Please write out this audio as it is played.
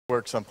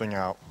work something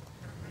out.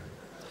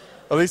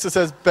 Elisa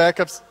says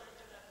backups.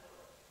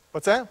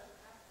 What's that?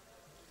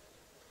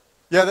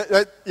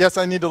 Yeah, yes,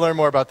 I need to learn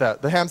more about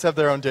that. The hams have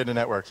their own data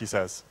network, he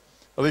says.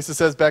 Elisa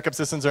says backup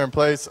systems are in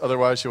place,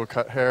 otherwise she will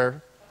cut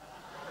hair.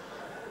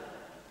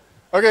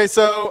 Okay,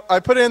 so I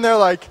put in there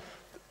like,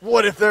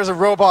 what if there's a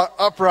robot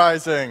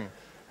uprising?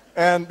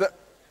 And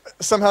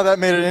somehow that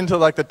made it into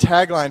like the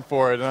tagline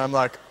for it. And I'm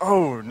like,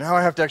 oh, now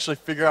I have to actually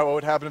figure out what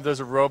would happen if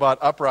there's a robot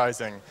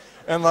uprising.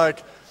 And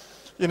like,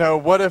 you know,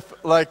 what if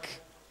like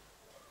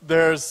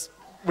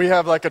we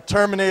have like a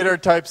Terminator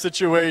type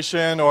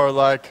situation, or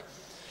like,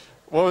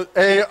 what was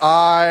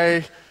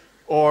AI,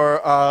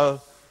 or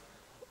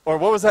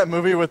what was that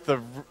movie with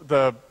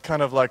the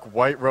kind of like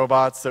white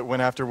robots that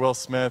went after Will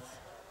Smith?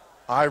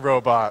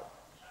 iRobot.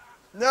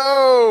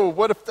 No!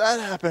 What if that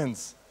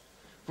happens?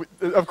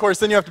 Of course,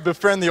 then you have to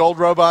befriend the old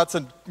robots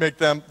and make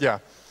them, yeah.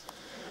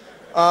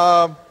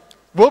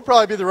 We'll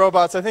probably be the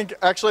robots. I think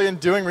actually in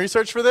doing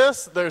research for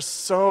this, there's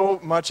so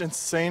much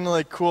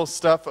insanely cool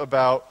stuff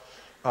about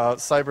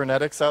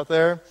cybernetics out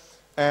there.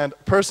 And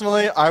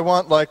personally, I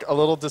want like a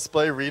little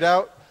display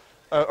readout,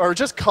 or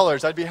just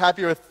colors. I'd be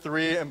happy with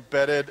 3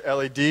 embedded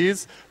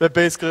LEDs that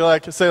basically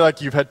like, say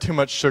like you've had too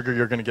much sugar,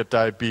 you're gonna get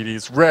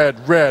diabetes.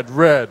 Red, red,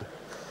 red.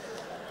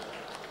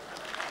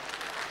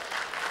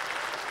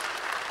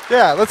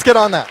 Yeah, let's get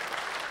on that.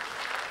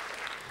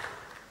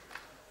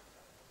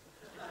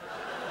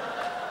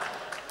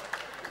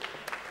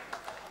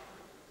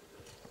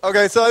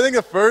 Okay, so I think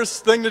the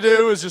first thing to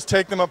do is just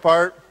take them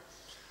apart.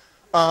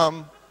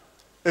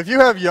 If you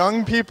have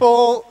young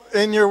people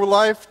in your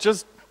life,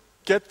 just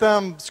get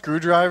them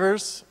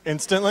screwdrivers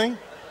instantly.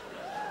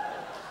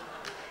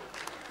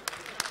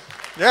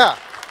 Yeah,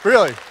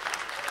 really.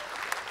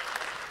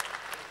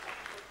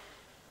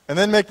 And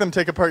then make them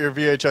take apart your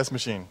VHS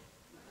machine.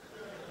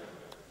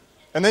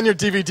 And then your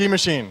DVD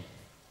machine.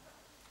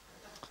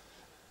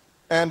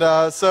 And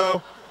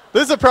so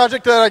this is a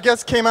project that I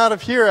guess came out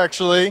of here,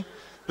 actually.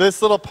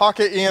 This little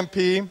pocket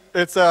EMP.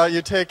 It's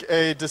you take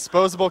a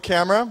disposable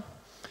camera,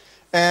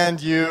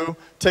 and you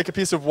take a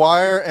piece of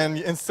wire, and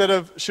instead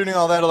of shooting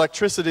all that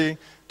electricity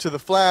to the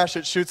flash,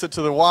 it shoots it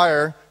to the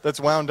wire that's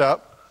wound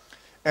up.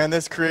 And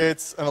this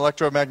creates an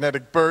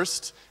electromagnetic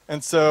burst.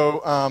 And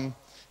so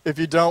if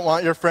you don't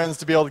want your friends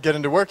to be able to get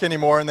into work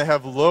anymore and they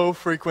have low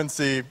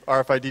frequency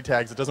RFID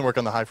tags, it doesn't work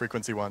on the high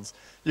frequency ones,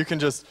 you can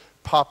just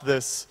pop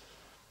this,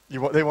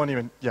 they won't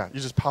even, yeah, you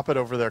just pop it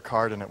over their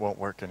card and it won't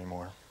work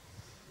anymore.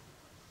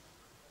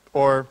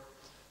 Or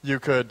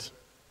you could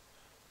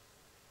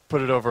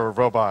put it over a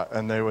robot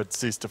and they would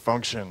cease to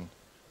function.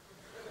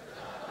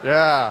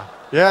 Yeah,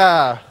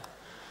 yeah.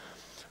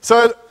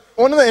 So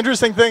one of the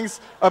interesting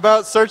things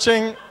about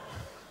searching,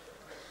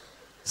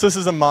 so this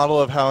is a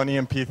model of how an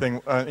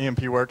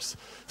EMP works.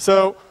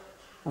 So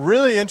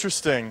really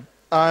interesting.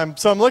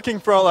 So I'm looking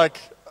for like,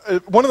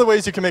 one of the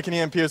ways you can make an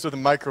EMP is with a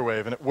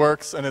microwave, and it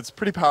works, and it's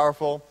pretty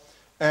powerful.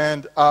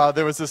 And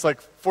there was this like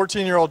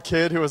 14-year-old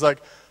kid who was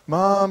like,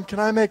 Mom, can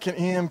I make an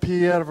EMP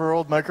out of our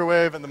old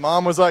microwave? And the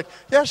mom was like,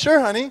 yeah, sure,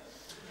 honey.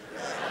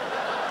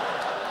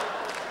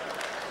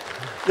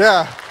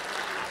 Yeah.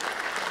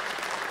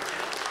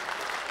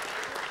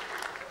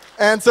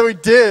 And so he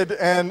did,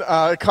 and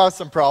it caused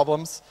some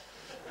problems.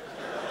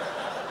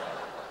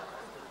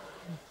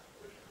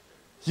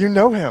 You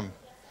know him.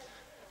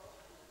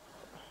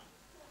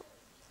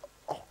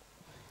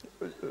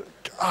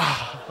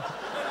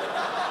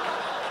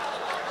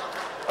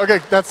 Okay,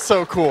 that's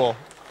so cool.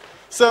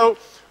 So,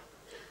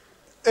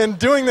 in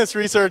doing this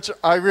research,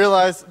 I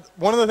realized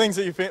one of the things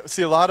that you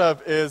see a lot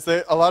of is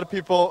that a lot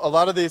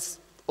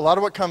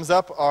of what comes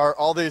up are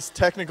all these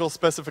technical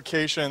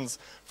specifications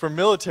for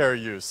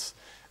military use.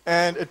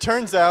 And it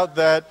turns out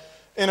that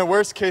in a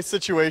worst case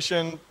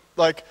situation,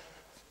 like,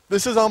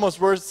 this is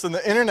almost worse than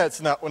the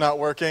internet's not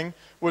working,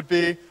 would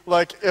be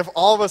like if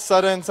all of a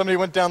sudden somebody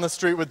went down the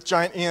street with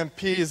giant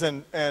EMPs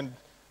and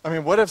I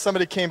mean, what if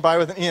somebody came by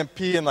with an EMP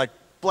and like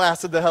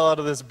blasted the hell out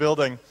of this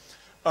building?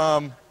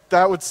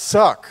 That would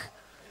suck.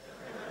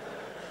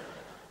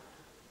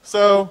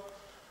 So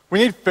we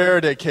need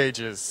Faraday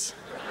cages.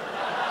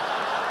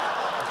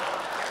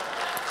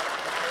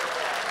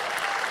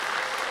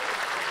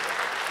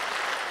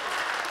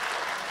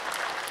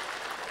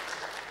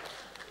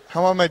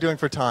 How am I doing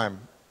for time?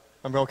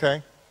 I'm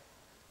okay?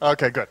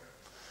 Okay, good.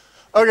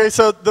 Okay,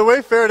 so the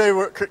way Faraday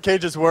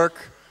cages work,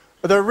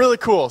 they're really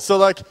cool. So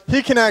like,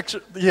 he can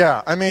actually,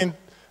 yeah, I mean,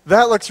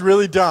 that looks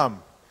really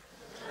dumb.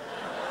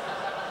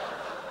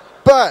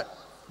 But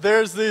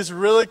there's these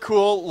really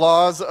cool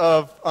laws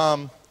of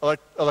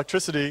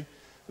electricity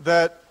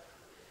that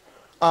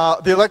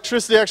the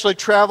electricity actually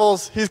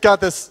travels, he's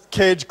got this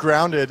cage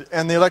grounded,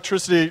 and the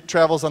electricity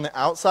travels on the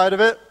outside of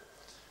it.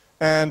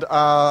 And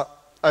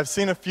I've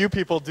seen a few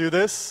people do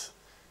this.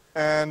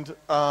 And,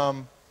 I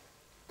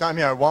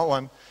mean, I want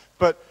one.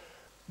 But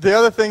the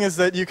other thing is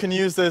that you can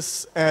use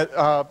this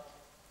to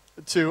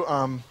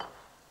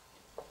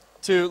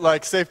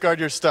like safeguard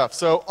your stuff.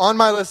 So on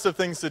my list of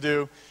things to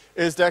do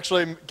is to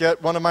actually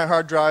get one of my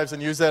hard drives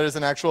and use that as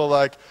an actual,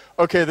 like,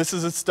 okay, this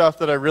is the stuff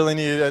that I really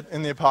need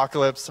in the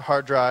apocalypse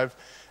hard drive,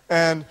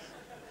 and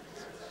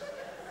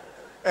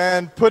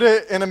put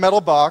it in a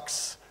metal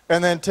box,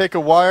 and then take a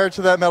wire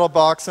to that metal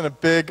box and a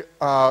big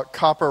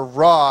copper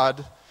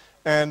rod,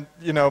 and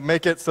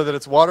make it so that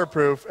it's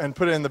waterproof, and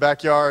put it in the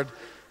backyard,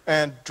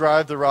 and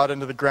drive the rod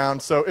into the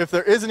ground. So if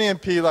there is an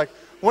EMP, like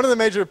one of the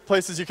major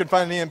places you can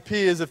find an EMP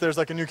is if there's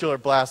like a nuclear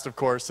blast, of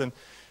course. And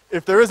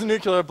if there is a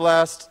nuclear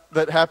blast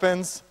that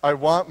happens, I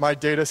want my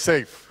data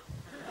safe.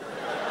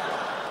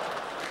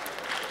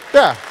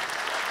 Yeah.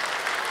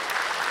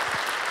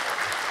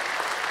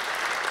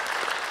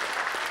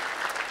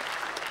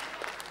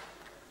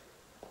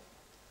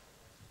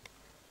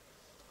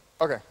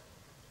 Okay.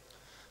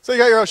 So you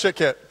got your oh shit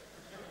kit.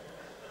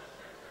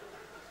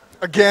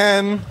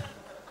 Again.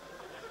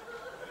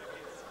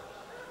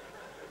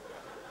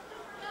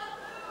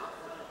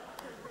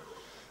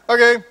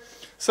 Okay,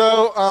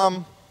 so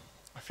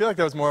I feel like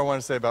that was more I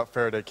wanted to say about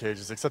Faraday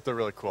cages, except they're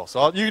really cool.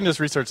 So you can just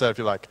research that if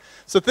you like.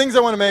 So things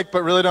I want to make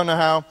but really don't know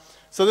how.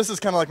 So this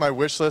is kind of like my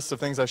wish list of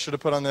things I should have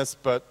put on this,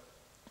 but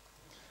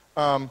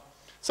so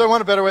I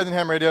want a better way than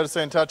ham radio to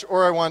stay in touch,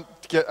 or I want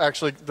to get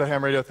actually the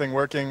ham radio thing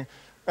working,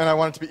 and I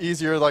want it to be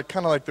easier, like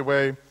kind of like the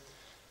way,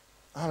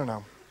 I don't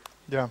know,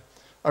 yeah.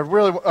 I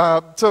really,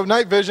 so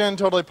night vision,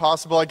 totally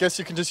possible. I guess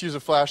you can just use a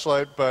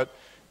flashlight, but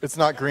it's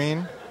not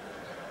green.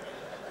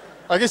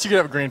 I guess you could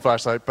have a green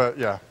flashlight, but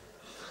yeah.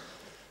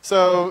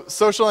 So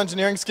social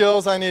engineering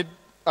skills,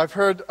 I've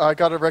heard, I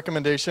got a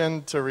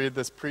recommendation to read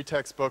this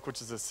Pretext book,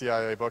 which is a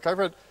CIA book.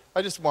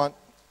 I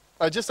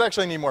just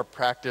actually need more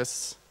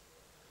practice.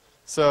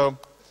 So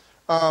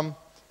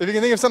if you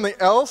can think of something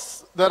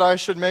else that I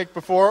should make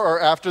before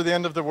or after the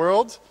end of the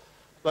world,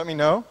 let me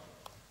know.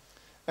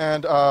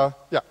 And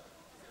yeah.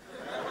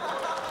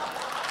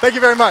 Thank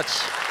you very much.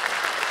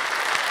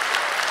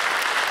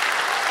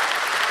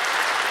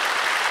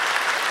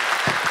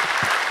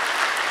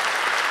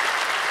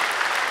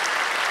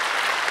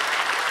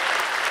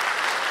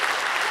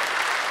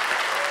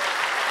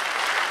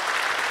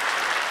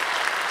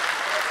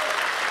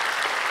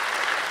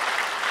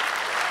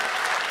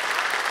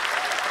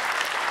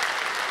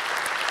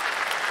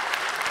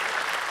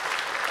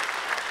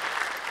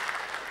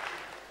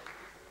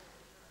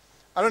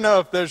 I don't know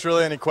if there's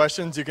really any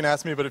questions you can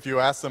ask me, but if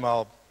you ask them,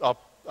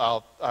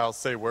 I'll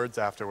say words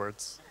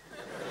afterwards.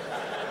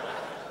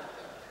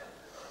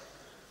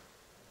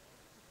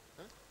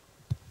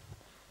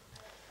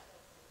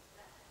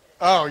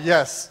 Oh,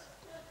 yes.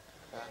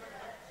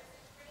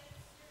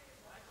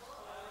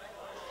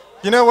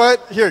 You know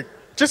what? Here,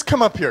 just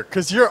come up here,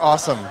 because you're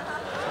awesome.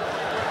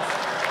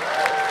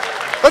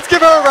 Let's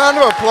give her a round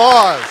of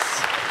applause.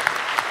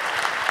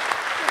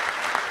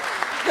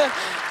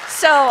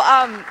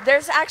 So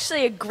there's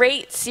actually a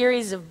great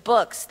series of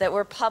books that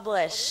were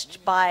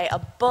published by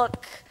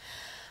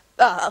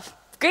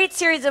great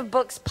series of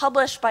books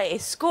published by a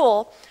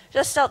school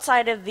just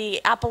outside of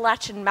the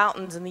Appalachian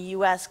Mountains in the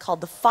U.S.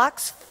 called the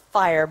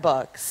Foxfire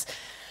books.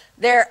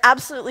 They're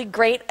absolutely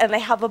great, and they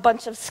have a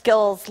bunch of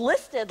skills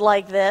listed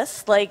like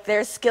this, like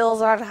there's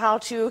skills on how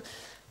to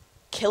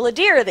kill a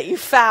deer that you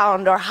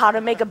found, or how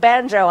to make a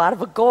banjo out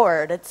of a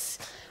gourd. It's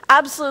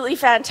absolutely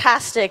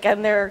fantastic,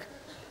 and they're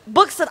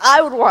books that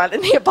I would want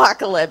in the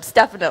apocalypse,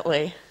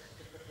 definitely.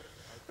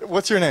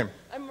 What's your name?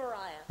 I'm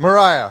Mariah.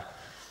 Mariah.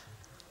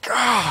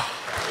 God.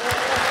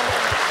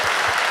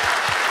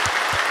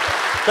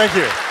 Thank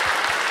you.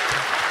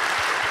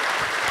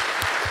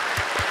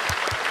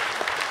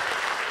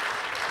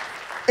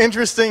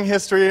 Interesting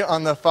history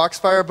on the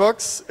Foxfire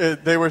books.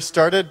 They were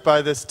started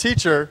by this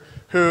teacher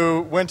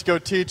who went to go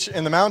teach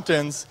in the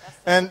mountains,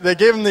 and they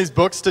gave him these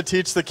books to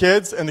teach the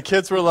kids, and the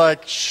kids were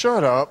like,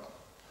 shut up.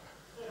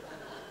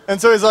 And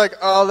so he's like,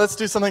 oh, let's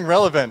do something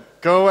relevant.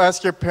 Go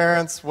ask your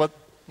parents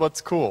what's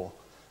cool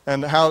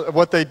and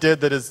what they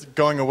did that is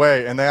going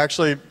away. And they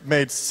actually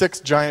made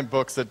 6 giant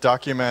books that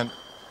document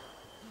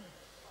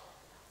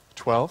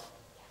 12.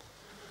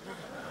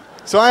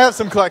 So I have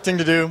some collecting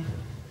to do.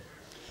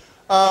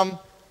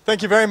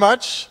 Thank you very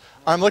much.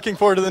 I'm looking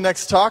forward to the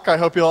next talk. I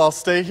hope you'll all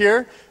stay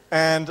here.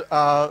 And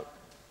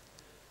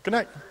good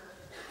night.